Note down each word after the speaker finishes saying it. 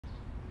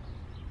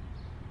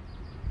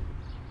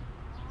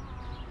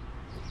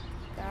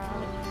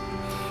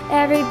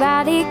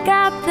Everybody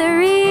got the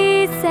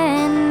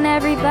reason,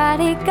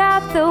 everybody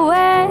got the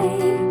way.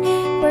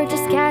 We're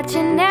just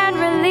catching and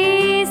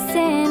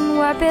releasing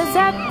what builds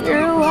up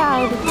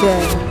throughout the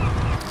day.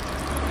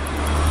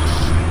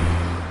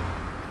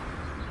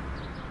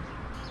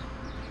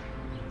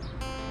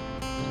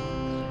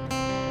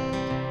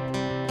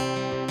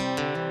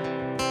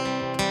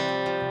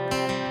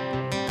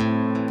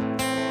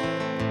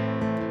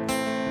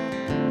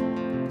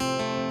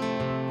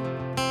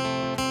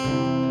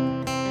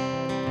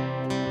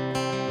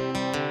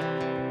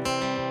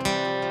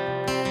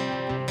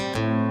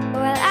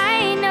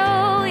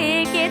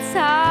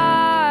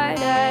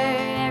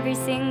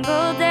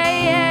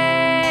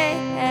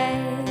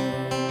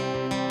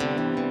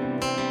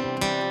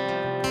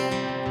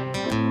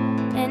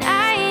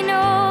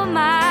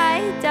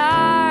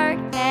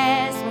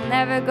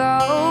 Go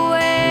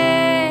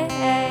away.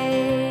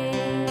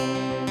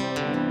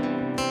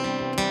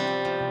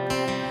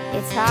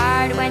 It's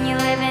hard when you're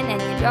living and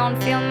you don't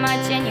feel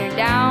much and you're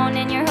down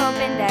and you're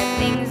hoping that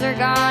things are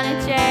gonna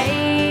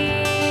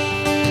change.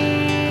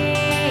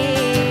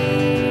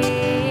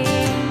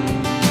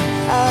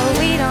 Oh,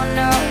 we don't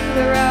know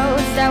the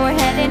roads that we're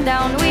heading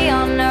down. We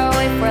all know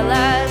if we're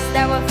lost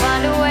that we'll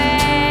find a way.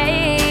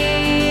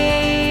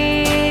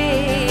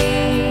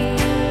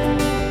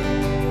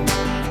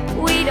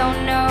 We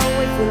don't know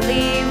if we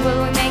leave,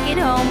 will we make it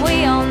home?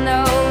 We all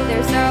know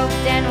there's hope,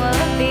 then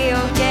we'll be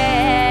okay.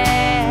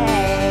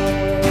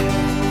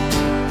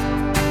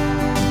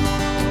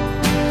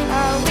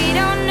 Oh, we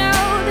don't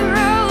know the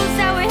roads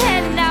that we're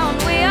heading down.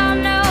 We all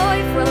know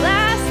if we're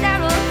lost that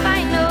we'll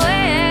find a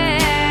way.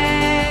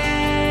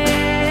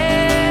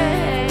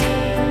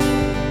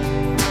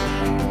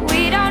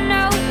 We don't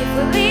know if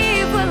we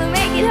leave, will we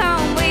make it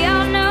home? We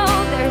all know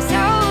there's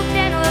hope,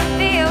 then we'll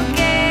be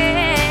okay.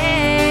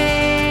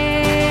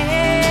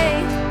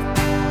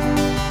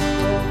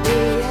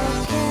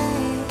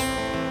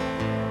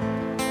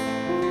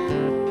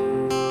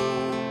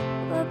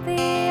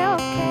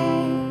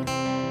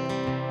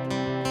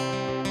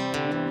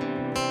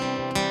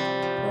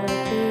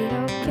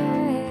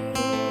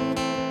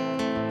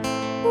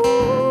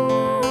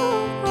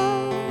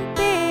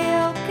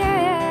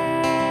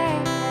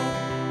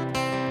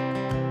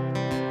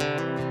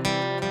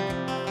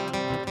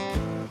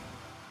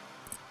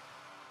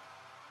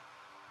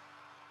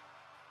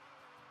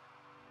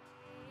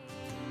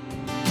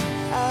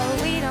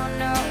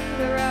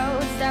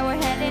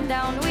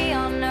 Down, we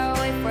all know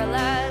if we're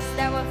lost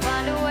that we'll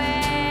find a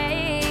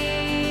way.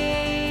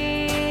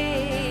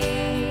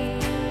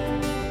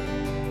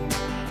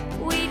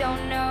 We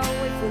don't know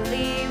if we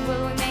leave,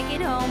 will we make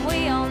it home?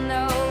 We all